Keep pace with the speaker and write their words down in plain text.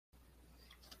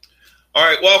All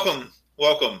right, welcome.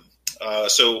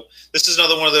 So this is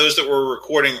another one of those that we're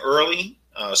recording early.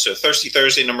 So Thirsty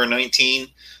Thursday number 19.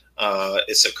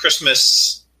 It's a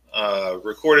Christmas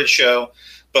recorded show,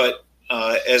 but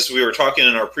as we were talking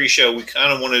in our pre-show, we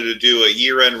kind of wanted to do a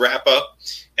year-end wrap-up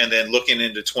and then looking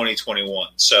into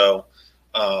 2021. So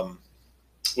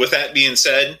with that being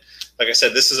said, like I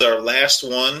said, this is our last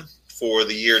one for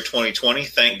the year 2020.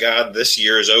 Thank God this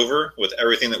year is over with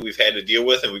everything that we've had to deal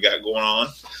with and we got going on.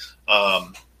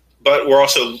 But we're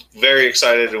also very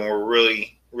excited and we're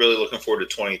really, really looking forward to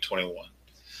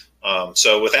 2021.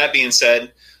 So with that being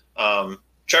said,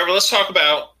 Trevor, let's talk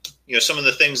about, some of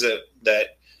the things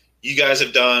that you guys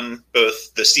have done,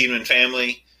 both the Steedman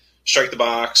family, Strike the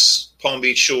Box, Palm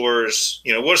Beach Shores.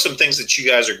 What are some things that you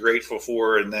guys are grateful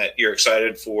for and that you're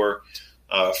excited for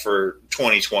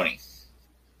 2020?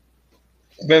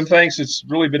 Ben, thanks. It's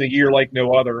really been a year like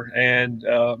no other. And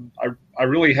I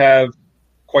really have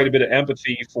quite a bit of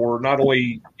empathy for not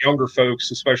only younger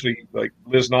folks, especially like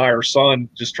Liz and I, our son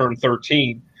just turned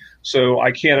 13. So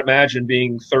I can't imagine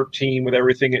being 13 with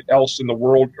everything else in the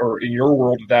world or in your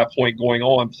world at that point going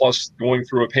on, plus going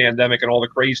through a pandemic and all the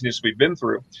craziness we've been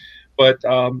through. But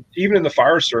even in the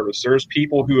fire service, there's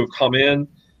people who have come in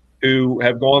who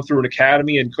have gone through an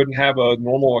academy and couldn't have a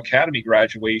normal academy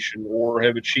graduation, or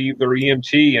have achieved their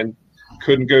EMT and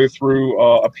couldn't go through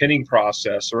a pinning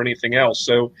process or anything else.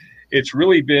 So it's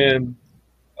really been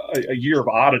a year of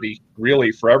oddity,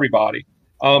 really, for everybody.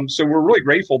 So we're really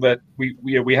grateful that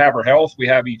we have our health, we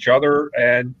have each other,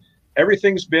 and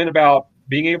everything's been about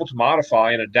being able to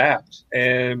modify and adapt.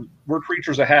 And we're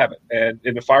creatures of habit, and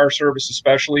in the fire service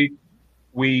especially,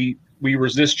 we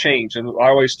resist change. And I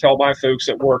always tell my folks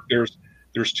at work,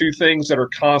 there's two things that are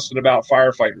constant about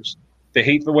firefighters: they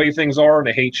hate the way things are, and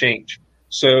they hate change.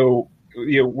 So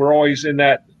we're always in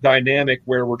that dynamic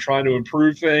where we're trying to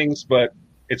improve things, but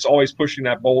it's always pushing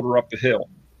that boulder up the hill.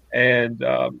 And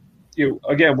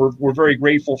again, we're very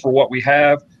grateful for what we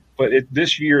have. But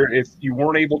this year, if you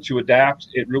weren't able to adapt,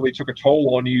 it really took a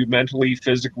toll on you mentally,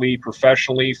 physically,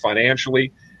 professionally,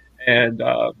 financially. And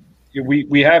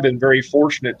we have been very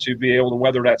fortunate to be able to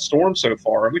weather that storm so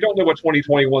far. And we don't know what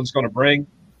 2021 is going to bring.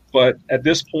 But at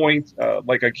this point,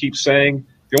 like I keep saying,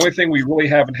 the only thing we really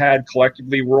haven't had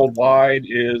collectively worldwide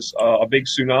is a big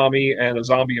tsunami and a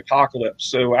zombie apocalypse.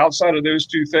 So outside of those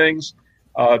two things,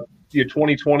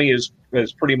 2020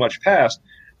 is pretty much passed.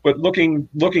 But looking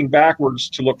backwards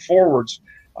to look forwards,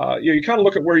 you kind of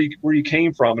look at where you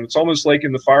came from, and it's almost like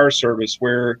in the fire service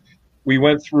where we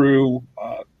went through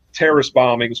terrorist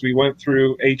bombings, we went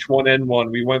through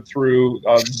H1N1, we went through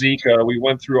Zika, we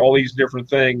went through all these different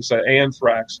things,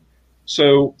 anthrax.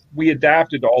 So we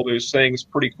adapted to all those things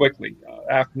pretty quickly.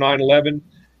 After 9/11,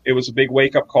 it was a big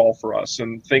wake-up call for us,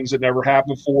 and things that never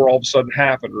happened before all of a sudden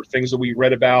happened, or things that we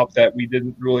read about that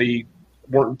we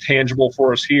weren't tangible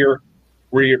for us here.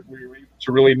 We were able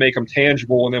to really make them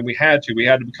tangible, and then we had to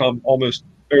become almost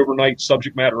overnight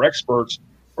subject matter experts,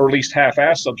 or at least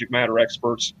half-assed subject matter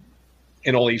experts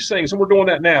in all these things. And we're doing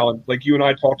that now. And like you and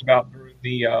I talked about during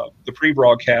the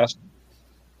pre-broadcast,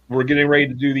 we're getting ready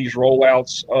to do these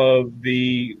rollouts of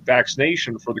the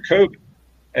vaccination for the COVID.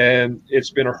 And it's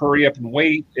been a hurry up and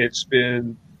wait. It's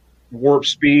been warp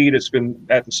speed. It's been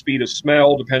at the speed of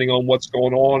smell, depending on what's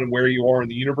going on and where you are in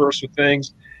the universe with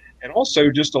things. And also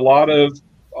just a lot of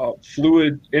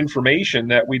fluid information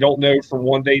that we don't know from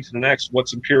one day to the next.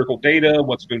 What's empirical data,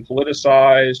 what's been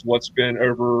politicized, what's been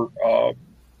over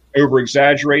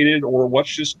exaggerated, or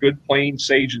what's just good, plain,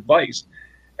 sage advice.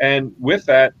 And with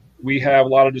that, we have a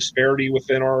lot of disparity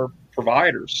within our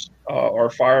providers,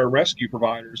 our fire and rescue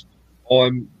providers,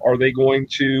 on are they going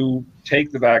to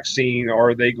take the vaccine?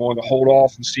 Are they going to hold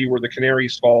off and see where the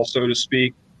canaries fall, so to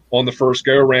speak, on the first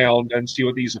go round and see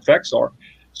what these effects are?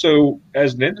 So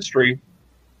as an industry,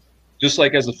 just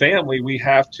like as a family, we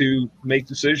have to make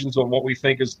decisions on what we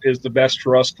think is the best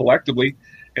for us collectively,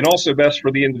 and also best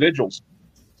for the individuals.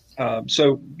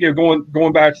 So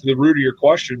going back to the root of your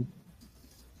question,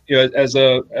 as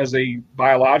a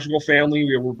biological family,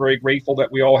 we're very grateful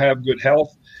that we all have good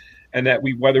health and that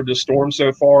we weathered the storm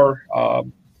so far.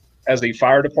 As a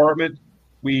fire department,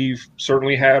 we've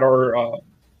certainly had our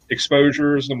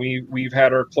exposures, and we've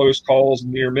had our close calls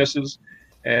and near misses,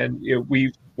 and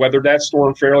we've weathered that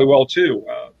storm fairly well too.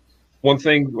 One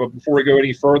thing before we go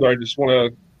any further, I just want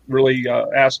to really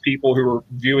ask people who are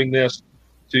viewing this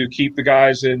to keep the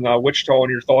guys in Wichita in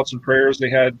your thoughts and prayers. They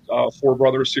had 4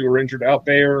 brothers who were injured out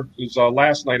there. It was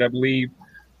last night, I believe,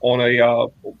 on a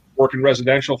working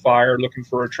residential fire looking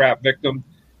for a trapped victim.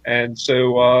 And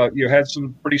so you had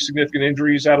some pretty significant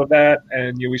injuries out of that.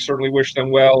 And we certainly wish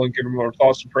them well and give them our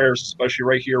thoughts and prayers, especially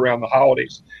right here around the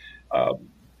holidays.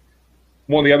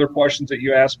 One of the other questions that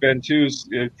you asked, Ben, too, is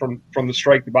from the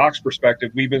Strike the Box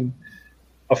perspective. We've been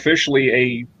officially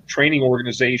a training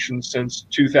organization since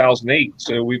 2008,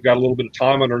 so we've got a little bit of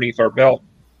time underneath our belt.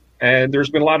 And there's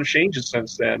been a lot of changes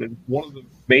since then. And one of the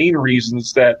main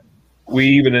reasons that we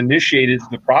even initiated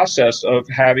the process of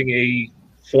having a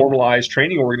formalized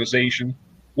training organization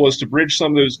was to bridge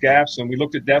some of those gaps. And we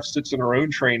looked at deficits in our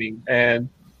own training, and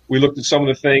we looked at some of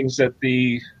the things that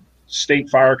the state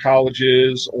fire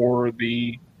colleges or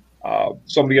the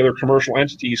some of the other commercial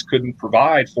entities couldn't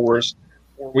provide for us.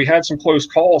 We had some close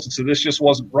calls and said this just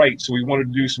wasn't right. So we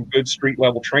wanted to do some good street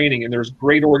level training. And there's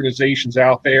great organizations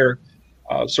out there.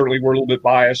 Certainly we're a little bit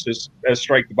biased as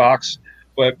Strike the Box,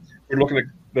 but we're looking at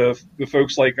the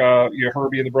folks like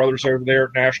Herbie and the brothers over there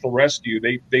at National Rescue.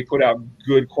 They put out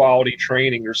good quality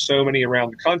training. There's so many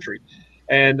around the country.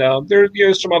 And there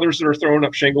are some others that are throwing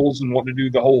up shingles and wanting to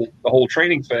do the whole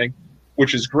training thing,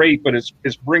 which is great. But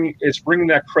it's bringing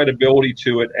that credibility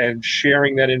to it and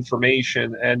sharing that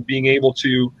information and being able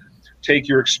to take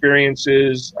your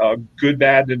experiences, good,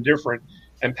 bad, and indifferent,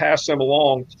 and pass them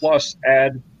along. Plus,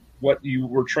 add what you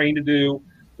were trained to do,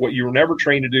 what you were never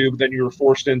trained to do, but then you were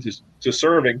forced into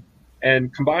serving,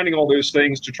 and combining all those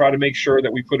things to try to make sure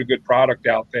that we put a good product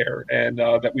out there and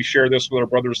that we share this with our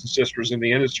brothers and sisters in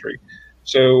the industry.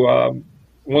 So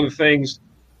one of the things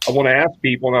I want to ask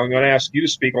people, and I'm going to ask you to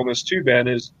speak on this too, Ben,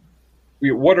 is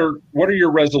what are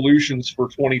your resolutions for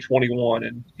 2021?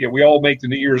 And we all make the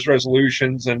New Year's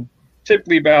resolutions, and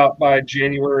typically by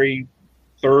January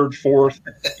 3rd, 4th,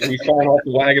 we fall off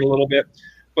the wagon a little bit.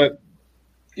 But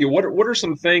what are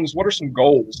some things? What are some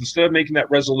goals? Instead of making that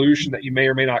resolution that you may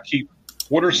or may not keep,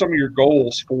 what are some of your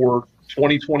goals for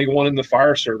 2021 in the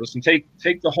fire service? And take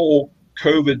the whole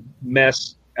COVID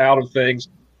mess out of things.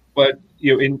 But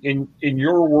in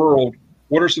your world,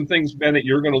 what are some things, Ben, that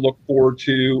you're going to look forward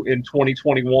to in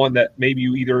 2021 that maybe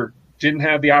you either didn't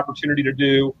have the opportunity to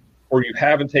do, or you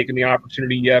haven't taken the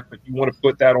opportunity yet, but you want to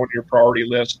put that on your priority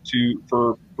list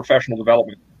for professional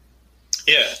development?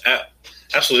 Yeah,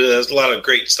 absolutely. There's a lot of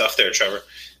great stuff there, Trevor.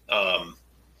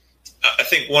 I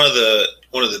think one of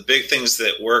the big things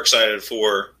that we're excited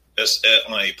for is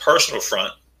on a personal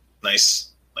front.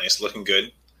 Nice looking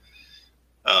good.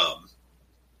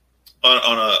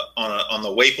 On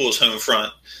the Waples home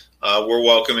front, we're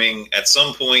welcoming at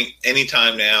some point,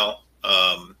 anytime now,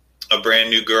 a brand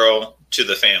new girl to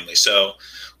the family. So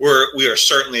we are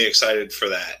certainly excited for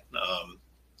that.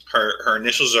 Her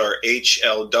initials are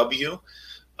HLW.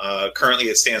 Currently,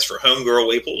 it stands for Homegirl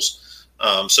Waples.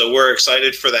 So we're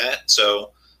excited for that.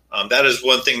 So that is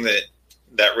one thing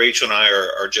that Rachel and I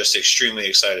are just extremely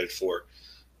excited for.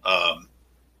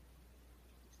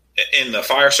 In the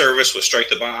fire service with Strike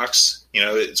the Box,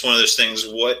 it's one of those things.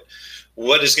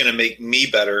 What is going to make me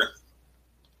better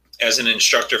as an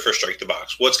instructor for Strike the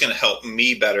Box? What's going to help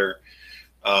me better,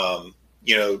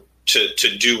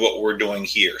 to do what we're doing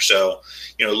here? So,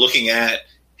 looking at,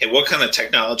 hey, what kind of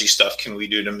technology stuff can we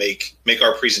do to make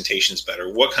our presentations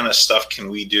better? What kind of stuff can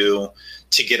we do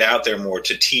to get out there more,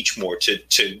 to teach more,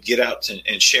 to get out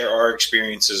and share our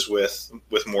experiences with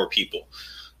more people?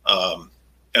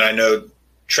 And I know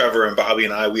Trevor and Bobby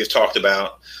and we have talked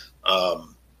about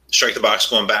Strike the Box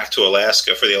going back to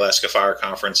Alaska for the Alaska Fire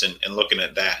Conference and looking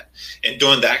at that and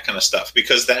doing that kind of stuff,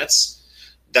 because that's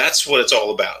what it's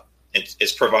all about.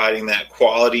 It's providing that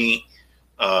quality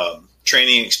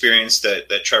training experience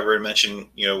that Trevor had mentioned,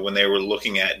 when they were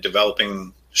looking at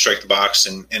developing Strike the Box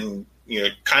and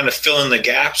kind of filling the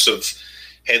gaps of,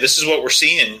 hey, this is what we're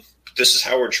seeing. This is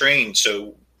how we're trained.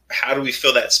 So how do we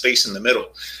fill that space in the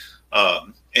middle?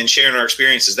 And sharing our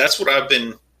experiences. That's what I've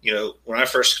been, when I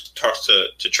first talked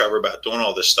to Trevor about doing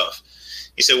all this stuff,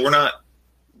 he said, we're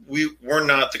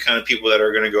not the kind of people that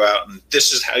are going to go out and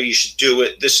this is how you should do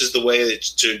it. This is the way it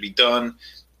should be done.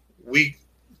 We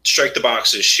Strike the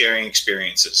Box is sharing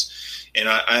experiences. And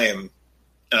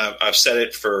I've said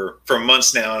it for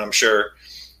months now, and I'm sure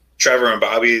Trevor and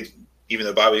Bobby, even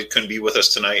though Bobby couldn't be with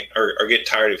us tonight, are getting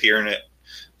tired of hearing it,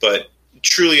 but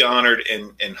truly honored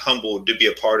and humbled to be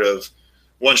a part of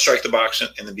one Strike the Box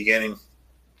in the beginning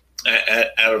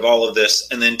out of all of this,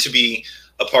 and then to be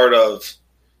a part of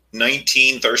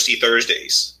 19 Thirsty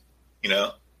Thursdays.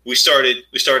 We started,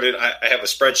 I have a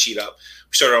spreadsheet up.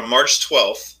 We started on March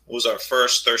 12th was our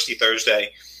first Thirsty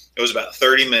Thursday. It was about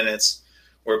 30 minutes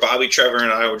where Bobby, Trevor,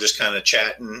 and I were just kind of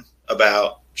chatting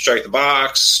about Strike the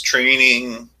Box,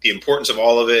 training, the importance of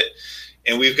all of it.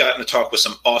 And we've gotten to talk with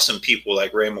some awesome people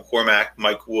like Ray McCormack,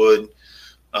 Mike Wood,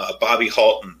 Bobby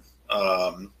Halton,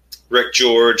 Rick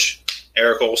George,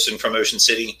 Eric Olson from Ocean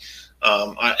City.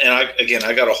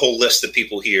 I got a whole list of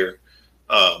people here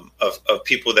of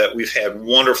people that we've had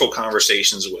wonderful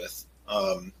conversations with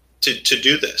to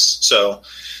do this. So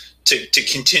to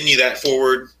continue that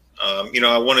forward, I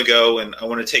want to go and I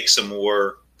want to take some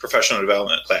more professional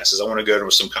development classes. I want to go to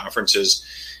some conferences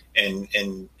and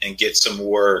get some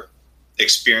more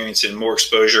experience and more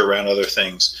exposure around other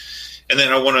things. And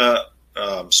then I want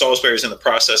to, Salisbury is in the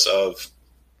process of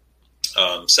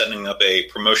setting up a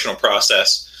promotional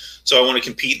process. So I want to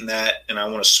compete in that, and I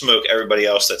want to smoke everybody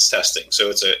else that's testing.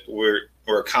 So we're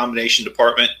a combination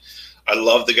department. I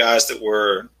love the guys that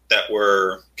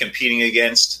we're competing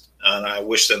against, and I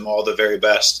wish them all the very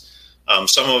best.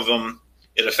 Some of them,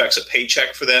 it affects a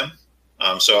paycheck for them.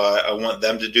 So I want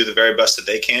them to do the very best that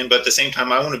they can, but at the same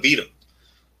time, I want to beat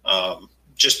them,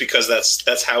 just because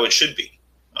that's how it should be.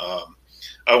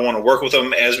 I want to work with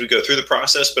them as we go through the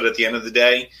process, but at the end of the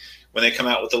day, when they come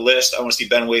out with the list, I want to see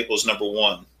Ben Waples number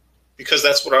one, because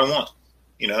that's what I want.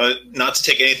 Not to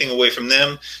take anything away from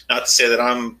them, not to say that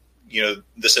I'm,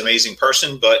 this amazing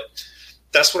person, but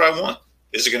that's what I want.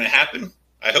 Is it going to happen?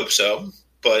 I hope so.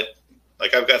 But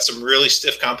I've got some really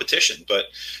stiff competition, but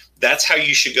that's how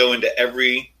you should go into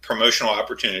every promotional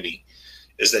opportunity,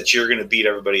 is that you're going to beat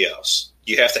everybody else.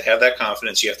 You have to have that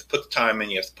confidence. You have to put the time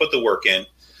in. You have to put the work in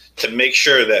to make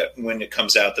sure that when it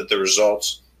comes out that the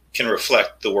results can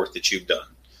reflect the work that you've done.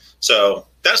 So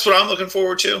that's what I'm looking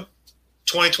forward to.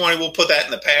 2020, we'll put that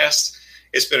in the past.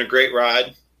 It's been a great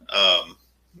ride.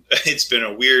 It's been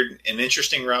a weird and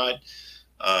interesting ride.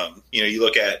 You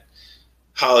look at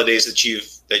holidays that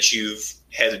you've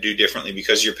had to do differently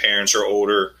because your parents are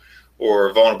older or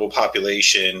a vulnerable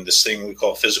population, this thing we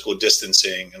call physical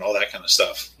distancing and all that kind of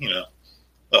stuff.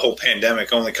 The whole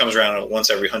pandemic only comes around once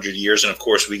every 100 years. And of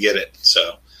course we get it.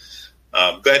 So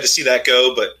glad to see that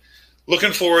go, but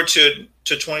looking forward to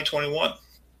 2021.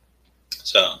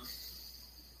 So.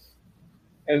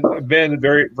 And Ben,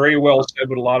 very, very well said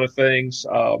with a lot of things.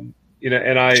 And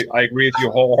I agree with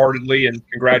you wholeheartedly, and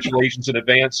congratulations in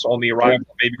advance on the arrival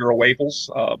of baby girl Waples.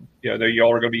 I know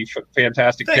y'all are going to be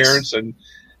fantastic parents, and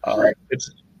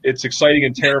it's exciting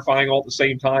and terrifying all at the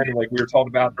same time. And like we were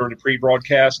talking about during the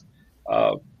pre-broadcast,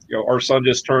 our son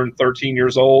just turned 13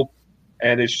 years old,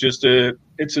 and it's a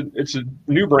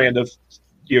new brand of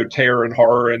terror and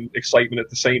horror and excitement at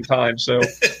the same time. So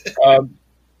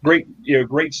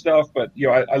great stuff. But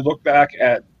I look back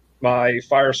at my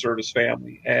fire service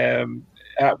family and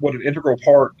at what an integral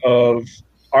part of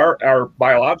our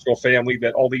biological family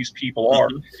that all these people are.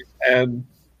 Mm-hmm. And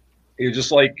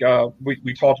just like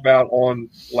we talked about on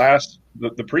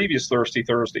the previous Thirsty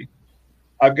Thursday,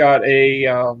 I've got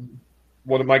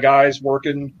one of my guys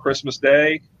working Christmas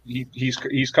Day.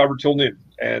 He's covered till noon,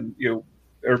 and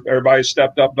everybody's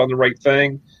stepped up, done the right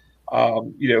thing.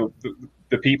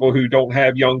 The people who don't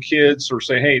have young kids or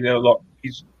say, hey, no, look,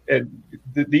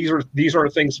 these are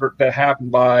things that happen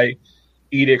by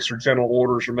edicts or general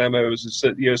orders or memos.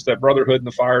 It's that brotherhood in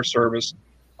the fire service.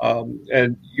 I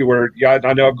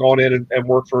know I've gone in and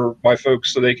worked for my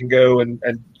folks so they can go and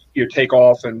take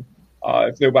off, and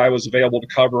if nobody was available to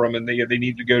cover them and they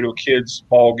need to go to a kid's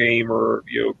ball game or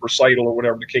recital or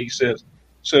whatever the case is.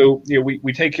 So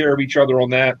we take care of each other on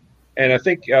that. And I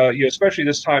think especially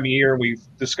this time of year, and we've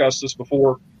discussed this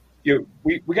before,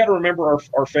 we got to remember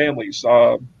our families,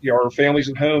 our families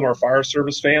at home, our fire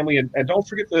service family, and don't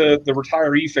forget the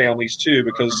retiree families too,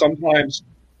 because sometimes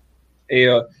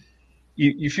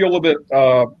you feel a little bit.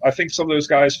 I think some of those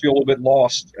guys feel a little bit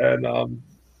lost, and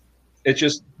it's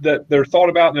just that they're thought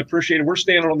about and appreciated. We're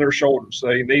standing on their shoulders.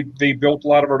 They built a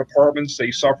lot of our departments.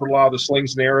 They suffered a lot of the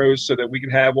slings and arrows so that we can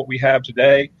have what we have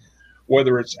today,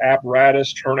 whether it's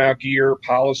apparatus, turnout gear,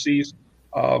 policies.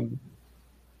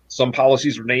 Some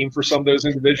policies are named for some of those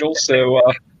individuals, so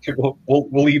we'll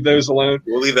leave those alone.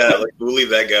 We'll leave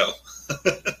that go.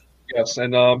 Yes,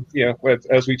 and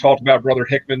as we talked about, Brother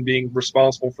Hickman being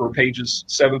responsible for pages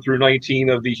 7 through 19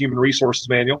 of the Human Resources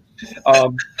Manual,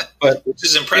 but which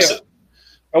is impressive.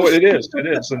 Oh, it is, and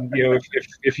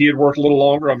if he had worked a little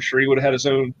longer, I'm sure he would have had his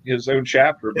own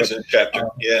chapter. His own chapter,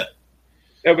 yeah.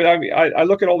 Yeah, but I mean, I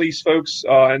look at all these folks,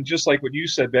 and just like what you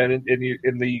said, Ben,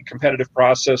 in the competitive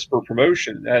process for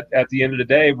promotion, at the end of the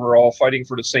day, we're all fighting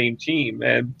for the same team.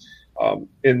 And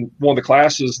in one of the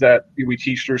classes that we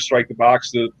teach through Strike the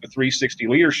Box, the 360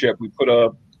 leadership, we put a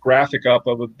graphic up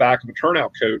of the back of a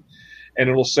turnout coat, and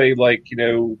it'll say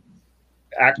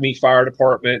Acme Fire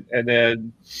Department and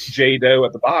then J. Doe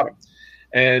at the bottom.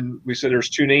 And we said there's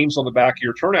two names on the back of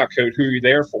your turnout coat. Who are you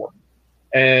there for?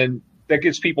 And that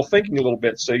gets people thinking a little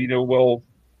bit. So,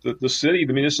 the city,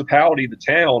 the municipality, the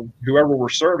town, whoever we're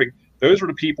serving, those are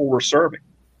the people we're serving.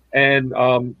 And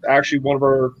actually one of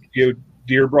our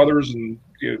dear brothers and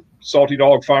Salty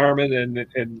Dog fireman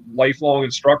and lifelong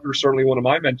instructor, certainly one of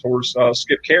my mentors,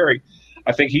 Skip Carey.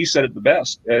 I think he said it the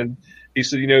best. And he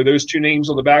said, those two names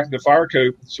on the back of the fire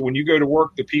coat. So when you go to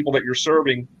work, the people that you're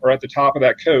serving are at the top of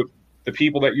that coat. The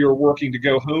people that you're working to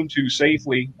go home to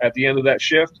safely at the end of that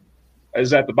shift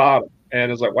is at the bottom.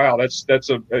 And it's like, wow, that's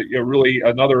a really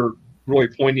another really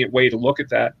poignant way to look at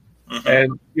that. Mm-hmm.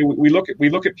 And we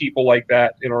look at people like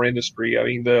that in our industry. I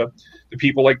mean, the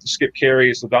people like the Skip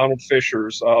Carey's, the Donald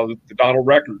Fishers, the Donald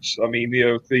Records. I mean,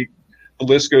 the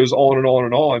list goes on and on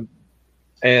and on.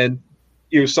 And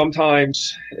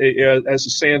sometimes as the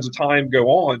sands of time go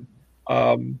on,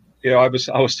 I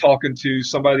was talking to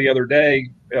somebody the other day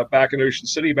back in Ocean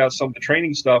City about some of the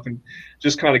training stuff, and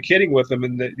just kind of kidding with them.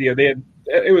 And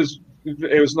it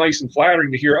was nice and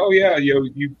flattering to hear, oh yeah,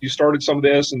 you started some of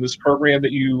this, and this program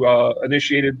that you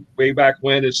initiated way back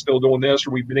when is still doing this,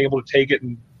 or we've been able to take it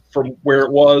and from where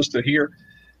it was to here.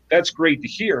 That's great to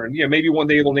hear. And maybe one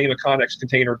day they'll name a Connex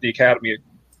container at the academy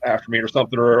after me or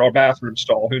something, or a bathroom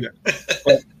stall, who knows.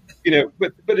 But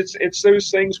but it's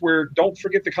those things where don't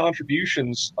forget the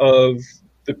contributions of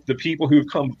the people who've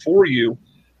come before you,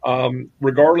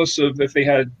 regardless of if they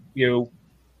had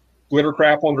glitter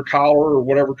crap on their collar or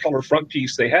whatever color front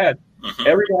piece they had.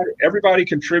 Mm-hmm. Everybody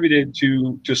contributed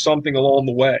to something along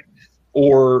the way,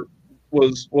 or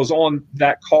was on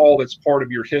that call that's part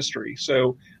of your history.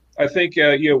 So I think,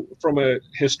 from a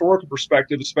historical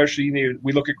perspective, especially,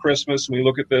 we look at Christmas and we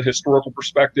look at the historical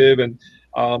perspective, and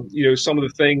some of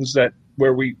the things that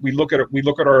where we look at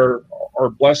our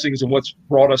blessings and what's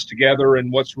brought us together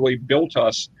and what's really built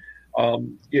us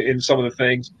in some of the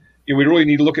things. We really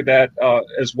need to look at that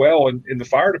as well in the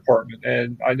fire department.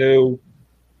 And I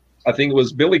think it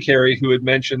was Billy Carey who had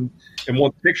mentioned in one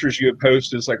of the pictures you had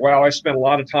posted, it's like, wow, I spent a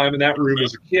lot of time in that room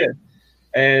as a kid.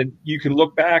 And you can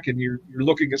look back and you're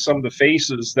looking at some of the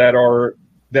faces that are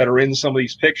in some of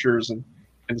these pictures and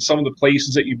some of the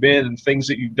places that you've been and things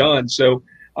that you've done. So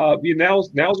now's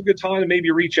a good time to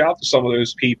maybe reach out to some of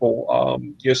those people,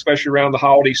 especially around the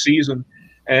holiday season.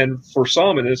 And for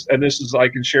some, and this is, I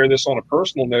can share this on a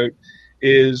personal note,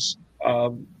 is I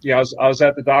was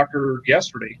at the doctor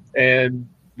yesterday and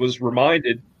was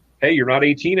reminded, hey, you're not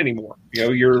 18 anymore.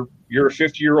 You're a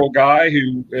 50-year-old guy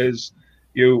who is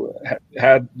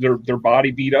had their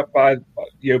body beat up by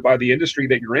the industry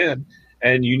that you're in,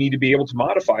 and you need to be able to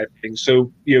modify things.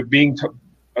 So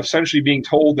essentially being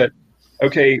told that,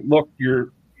 okay, look,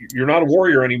 you're not a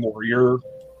warrior anymore. You're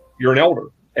an elder.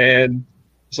 And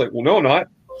it's like, well, no, I'm not.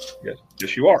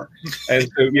 Yes, you are. And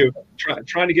so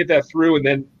trying to get that through, and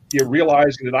then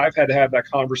realizing that I've had to have that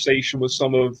conversation with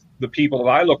some of the people that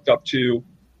I looked up to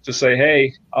say,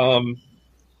 hey, I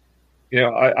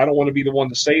don't want to be the one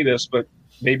to say this, but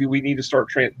maybe we need to start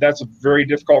that's a very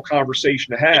difficult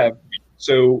conversation to have.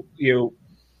 So,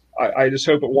 I just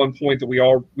hope at one point that we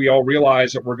all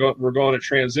realize that we're going to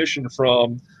transition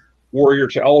from warrior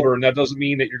to elder. And that doesn't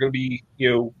mean that you're going to be,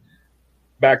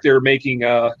 back there making,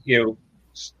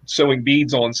 sewing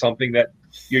beads on something. That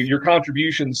your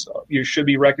contributions should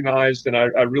be recognized. And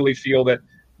I really feel that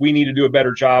we need to do a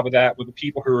better job of that with the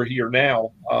people who are here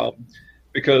now.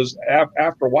 Because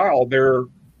after a while, their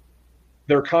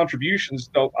contributions,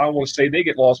 I don't want to say they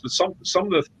get lost, but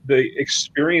some of the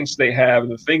experience they have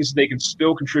and the things they can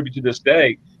still contribute to this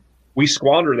day, we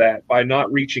squander that by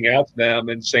not reaching out to them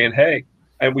and saying, hey.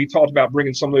 And we talked about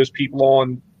bringing some of those people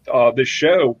on this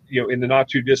show, in the not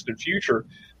too distant future,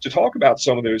 to talk about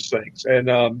some of those things. And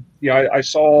I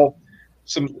saw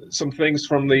some things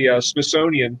from the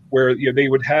Smithsonian where they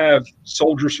would have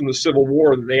soldiers from the Civil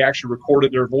War that they actually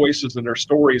recorded their voices and their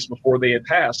stories before they had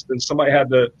passed, and somebody had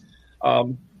the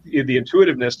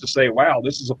intuitiveness to say, wow,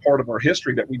 this is a part of our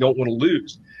history that we don't want to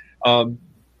lose.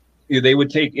 They would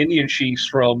take Indian chiefs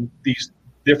from these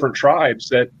different tribes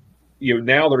that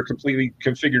now they're completely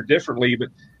configured differently,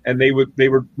 and they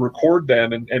would record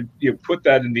them and put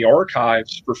that in the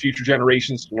archives for future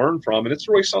generations to learn from. And it's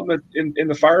really something that in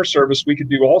the fire service we could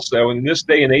do also. And in this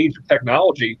day and age of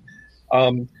technology,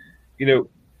 and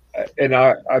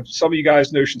some of you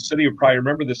guys in Ocean City would probably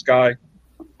remember this guy.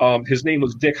 His name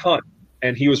was Dick Hunt,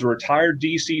 and he was a retired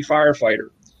DC firefighter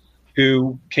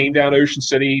who came down to Ocean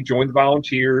City, joined the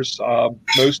volunteers.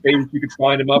 Most days you could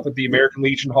find him up at the American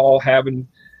Legion Hall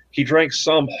he drank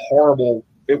some horrible,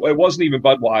 it wasn't even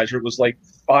Budweiser. It was like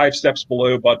 5 steps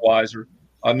below Budweiser.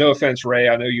 No offense, Ray.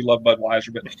 I know you love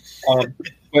Budweiser,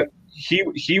 but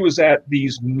he was at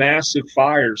these massive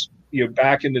fires,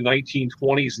 back in the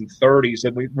 1920s and 30s,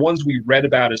 and ones we read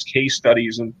about as case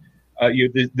studies, and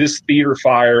this theater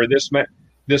fire, this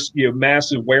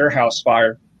massive warehouse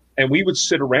fire, and we would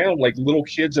sit around like little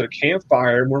kids at a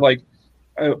campfire, and we're like,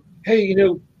 hey,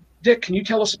 Dick, can you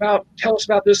tell us about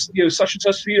this, such and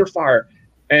such theater fire?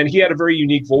 And he had a very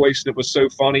unique voice that was so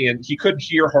funny, and he couldn't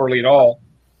hear hardly at all.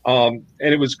 And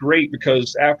it was great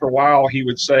because after a while he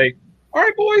would say, "All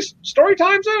right, boys, story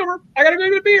time's over. I got to go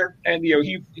get a beer." And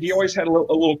he always had a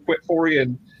little quip for you.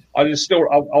 And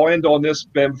I'll end on this,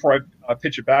 Ben, before I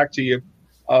pitch it back to you.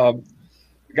 The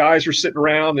guys were sitting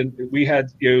around, and we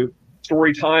had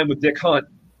story time with Dick Hunt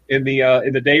in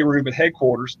the day room at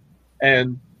headquarters,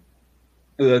 and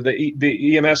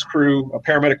the EMS crew,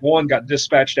 paramedic one, got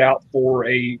dispatched out for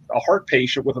a heart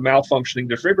patient with a malfunctioning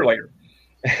defibrillator.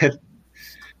 And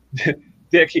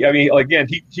Dick,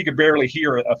 he could barely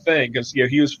hear a thing because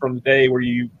he was from the day where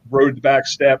you rode the back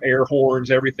step, air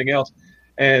horns, everything else,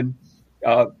 and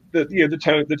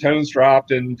the tones dropped,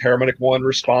 and paramedic one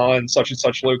responds, such and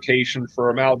such location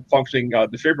for a malfunctioning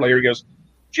defibrillator. He goes,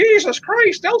 "Jesus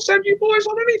Christ, they'll send you boys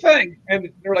on anything." And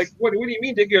they're like, "What do you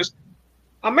mean?" Dick goes,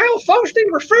 "A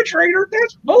malfunctioning refrigerator?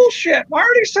 That's bullshit. Why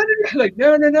are they sending you?" Like,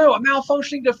 no, a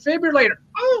malfunctioning defibrillator.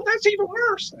 Oh, that's even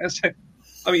worse.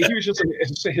 He was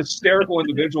just a hysterical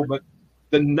individual, but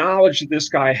the knowledge that this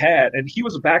guy had, and he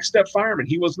was a backstep fireman.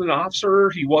 He wasn't an officer.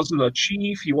 He wasn't a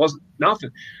chief. He wasn't nothing.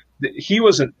 He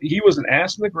was an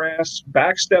ass in the grass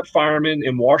backstep fireman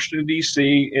in Washington,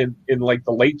 D.C. in like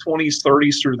the late 20s,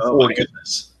 30s through the 40s. My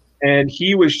goodness. And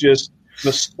he was just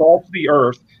the salt of the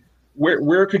earth.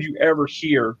 Where could you ever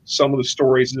hear some of the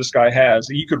stories this guy has?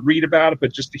 You could read about it,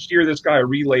 but just to hear this guy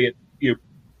relay it,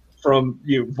 from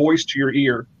voice to your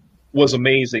ear, was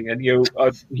amazing. And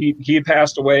he had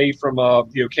passed away from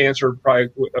cancer probably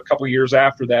a couple of years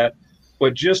after that,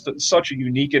 but just such a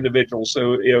unique individual.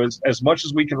 So as much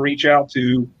as we can reach out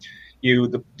to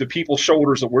the people's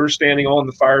shoulders that we're standing on,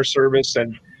 the fire service,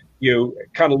 and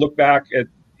kind of look back at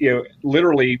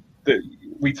literally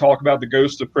we talk about the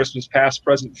ghosts of Christmas past,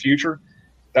 present, future.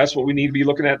 That's what we need to be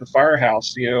looking at the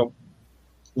firehouse.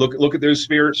 Look at those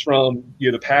spirits from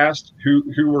the past who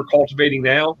we're cultivating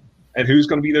now, and who's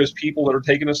going to be those people that are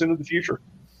taking us into the future.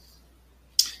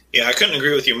 Yeah, I couldn't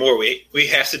agree with you more. We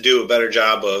have to do a better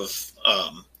job of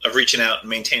reaching out and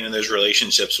maintaining those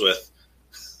relationships with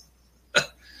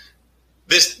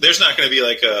this. There's not going to be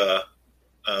like a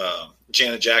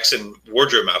Janet Jackson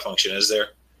wardrobe malfunction, is there?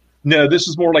 No, this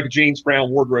is more like a James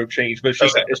Brown wardrobe change, but it's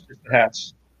just the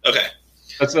hats. Okay.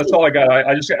 That's all I got.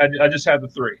 I just had the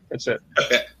three. That's it.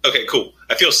 Okay, cool.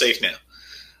 I feel safe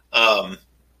now.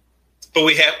 But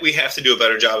we have to do a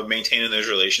better job of maintaining those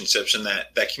relationships and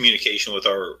that communication with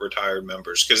our retired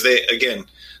members, because they, again,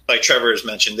 like Trevor has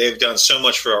mentioned, they've done so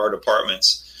much for our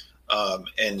departments.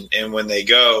 And when they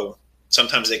go,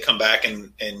 sometimes they come back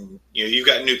and you've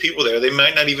got new people there. They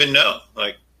might not even know,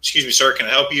 like, "Excuse me, sir, can I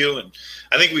help you?" And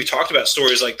I think we've talked about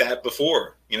stories like that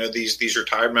before. These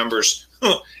retired members.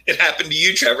 Oh, it happened to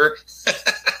you, Trevor.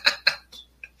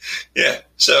 Yeah.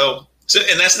 So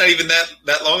and that's not even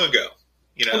that long ago.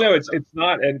 No, it's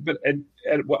not. And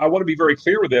I want to be very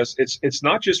clear with this. It's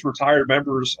not just retired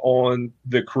members on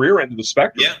the career end of the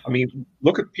spectrum. Yeah. I mean,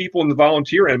 look at people in the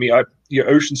volunteer end. I mean,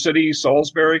 Ocean City,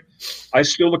 Salisbury. I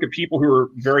still look at people who are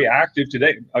very active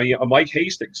today. I mean, Mike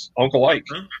Hastings, Uncle Ike.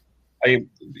 Mm-hmm.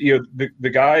 The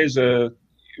guy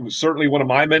was certainly one of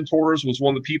my mentors. Was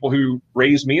one of the people who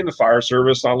raised me in the fire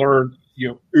service. I learned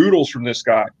oodles from this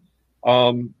guy.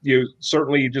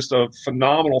 Certainly just a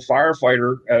phenomenal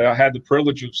firefighter. I had the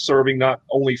privilege of serving not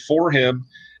only for him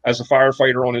as a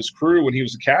firefighter on his crew when he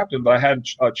was a captain, but I had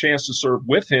a chance to serve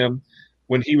with him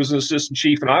when he was an assistant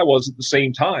chief and I was at the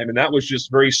same time. And that was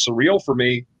just very surreal for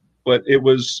me, but it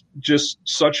was just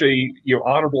such a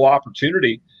honorable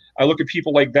opportunity. I look at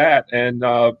people like that, and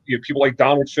people like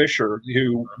Donald Fisher,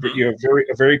 who a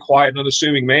very quiet and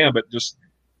unassuming man, but just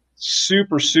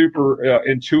super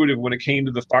intuitive when it came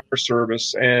to the fire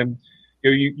service. And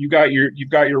you've got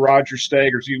your Roger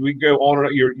Staggers. We go on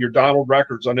your Donald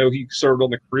Records. I know he served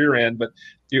on the career end, but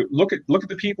look at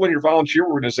the people in your volunteer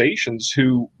organizations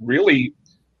who really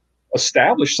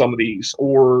established some of these,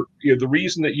 or the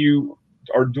reason that you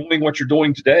are doing what you're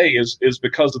doing today is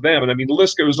because of them. And I mean, the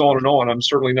list goes on and on. I'm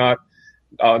certainly not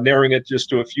narrowing it just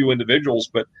to a few individuals,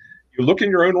 but you look in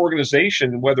your own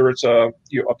organization, whether it's a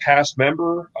past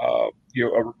member, a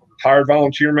retired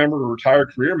volunteer member, or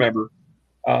retired career member,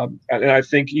 and I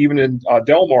think even in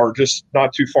Delmar, just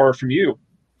not too far from you,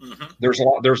 mm-hmm. there's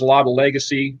a lot of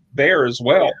legacy there as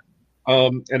well.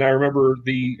 And I remember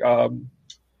the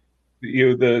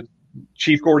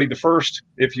Chief Gordy the First,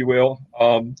 if you will.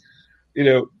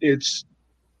 It's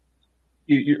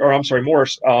or I'm sorry,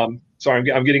 Morris.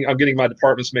 Sorry, I'm getting my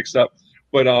departments mixed up,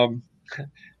 but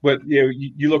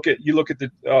you look at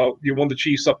the one of the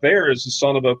chiefs up there is the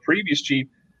son of a previous chief.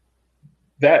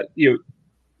 That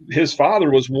his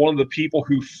father was one of the people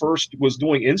who first was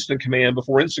doing Instant Command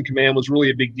before Instant Command was really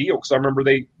a big deal. Because I remember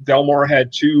Delmar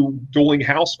had 2 dueling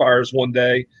house fires one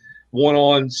day, one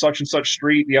on such and such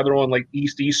street, the other on like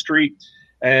East Street.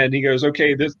 And he goes,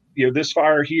 okay, this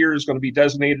fire here is going to be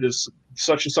designated as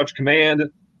such and such command,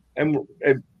 and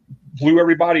it blew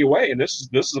everybody away. And this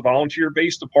is a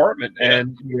volunteer-based department,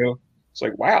 and it's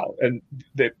like, wow, and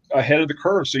they're ahead of the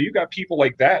curve. So you've got people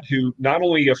like that who not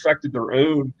only affected their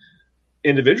own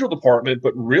individual department,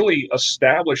 but really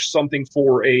established something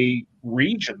for a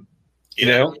region,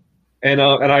 And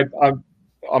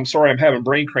I'm sorry, I'm having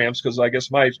brain cramps because I guess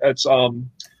it's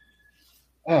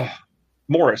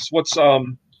Morris. What's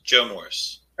Joe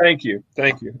Morris? Thank you.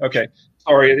 Okay,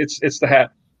 sorry, it's the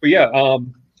hat, but yeah.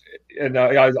 And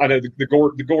I know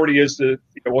the Gordy is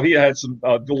he had some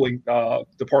dueling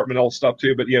departmental stuff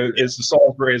too, but is the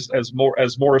Salisbury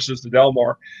as Morris is the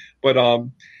Delmar, but I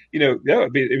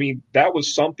mean that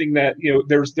was something that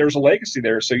there's a legacy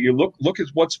there. So you look at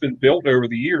what's been built over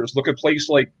the years. Look at a place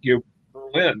like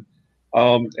Berlin,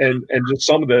 and just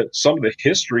some of the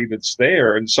history that's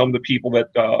there, and some of the people that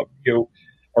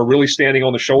are really standing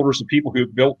on the shoulders of people who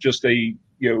built just a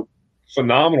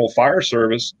phenomenal fire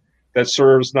service that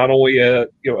serves not only a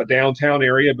downtown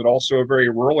area, but also a very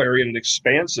rural area and an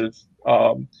expansive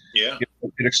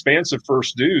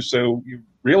first due. So you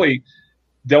really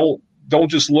don't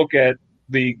just look at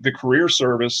the career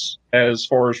service as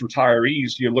far as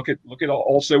retirees. You look at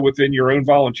also within your own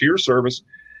volunteer service,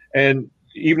 and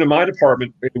even in my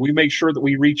department, we make sure that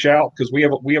we reach out because we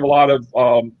have a lot of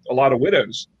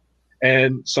widows,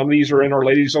 and some of these are in our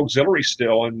ladies auxiliary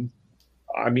still. And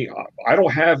I mean, I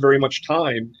don't have very much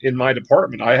time in my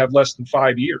department. I have less than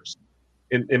 5 years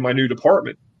in my new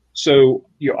department. So,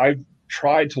 I've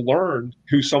tried to learn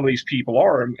who some of these people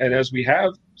are. And as we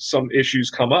have some issues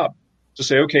come up, to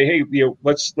say, okay, hey,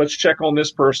 let's check on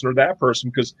this person or that person.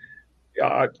 Because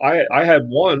I had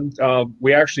one,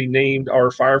 we actually named our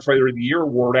Firefighter of the Year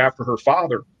award after her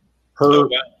father.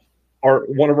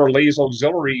 One of our ladies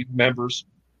auxiliary members,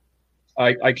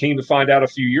 I came to find out a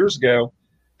few years ago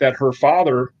that her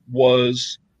father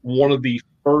was one of the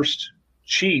first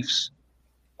chiefs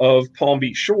of Palm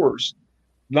Beach Shores.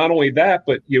 Not only that,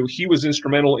 but he was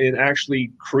instrumental in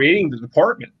actually creating the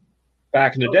department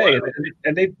back in the day. Wow.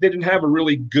 And they didn't have a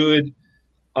really good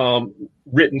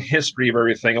written history of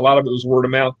everything. A lot of it was word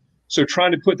of mouth. So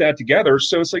trying to put that together.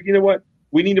 So it's like, what?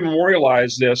 We need to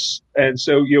memorialize this. And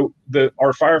so,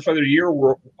 our Firefighter of the Year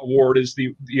award is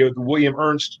the William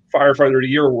Ernst Firefighter of the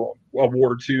Year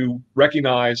award to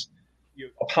recognize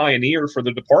a pioneer for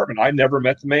the department. I never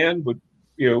met the man, but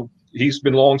he's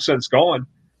been long since gone.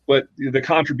 But the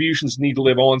contributions need to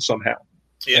live on somehow.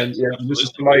 Yeah, and this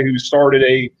is somebody who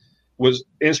was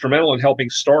instrumental in helping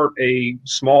start a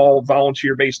small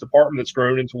volunteer-based department that's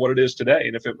grown into what it is today.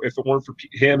 And if it weren't for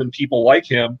him and people like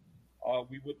him,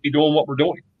 we wouldn't be doing what we're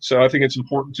doing. So I think it's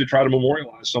important to try to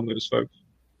memorialize some of those folks.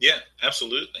 Yeah,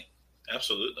 absolutely.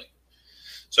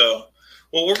 So,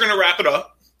 well, we're going to wrap it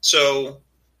up. So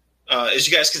as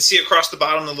you guys can see across the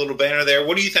bottom, the little banner there,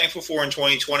 what are you thankful for in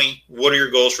 2020? What are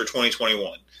your goals for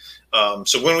 2021?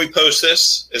 So when we post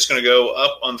this, it's going to go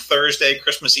up on Thursday,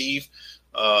 Christmas Eve.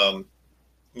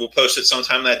 We'll post it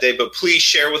sometime that day, but please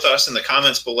share with us in the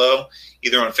comments below,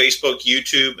 either on Facebook,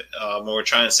 YouTube, or we're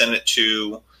trying to send it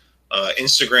to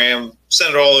Instagram,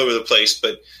 send it all over the place,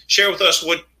 but share with us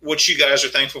what you guys are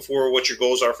thankful for, what your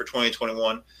goals are for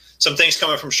 2021. Some things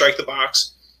coming from Strike the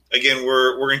Box. Again,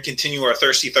 we're going to continue our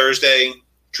Thirsty Thursday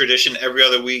tradition every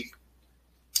other week.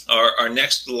 Our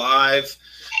next live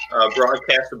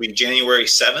broadcast will be January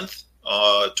 7th,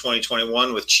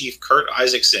 2021 with Chief Kurt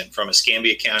Isaacson from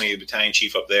Escambia County, the battalion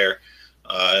chief up there,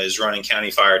 is running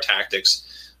county fire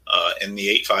tactics in the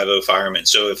 850 Firemen.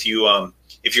 So if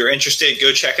you're interested,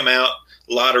 go check him out.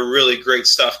 A lot of really great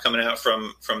stuff coming out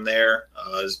from there.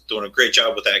 He's doing a great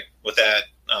job with that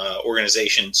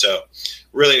organization. So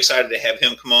really excited to have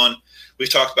him come on. We've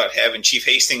talked about having Chief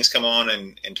Hastings come on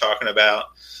and talking about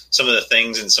some of the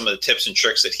things and some of the tips and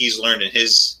tricks that he's learned in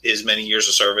his many years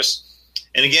of service.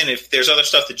 And again, if there's other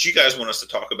stuff that you guys want us to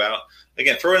talk about,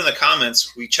 again, throw it in the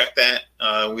comments. We check that.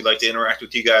 We'd like to interact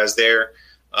with you guys there,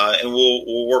 and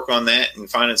we'll work on that and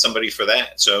finding somebody for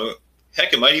that. So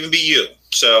heck, it might even be you.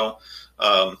 So,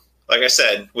 like I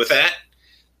said, with that,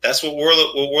 that's what we're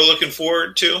looking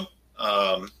forward to.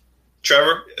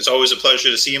 Trevor, it's always a pleasure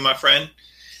to see you, my friend.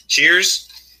 Cheers.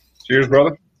 Cheers,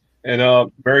 brother.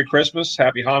 And Merry Christmas,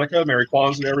 Happy Hanukkah, Merry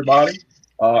Kwanzaa to everybody.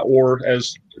 Or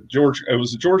as George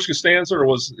Costanza, or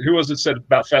who was it said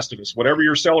about Festivus? Whatever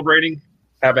you're celebrating,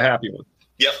 have a happy one.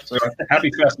 Yep. So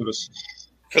happy Festivus.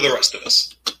 For the rest of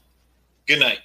us. Good night.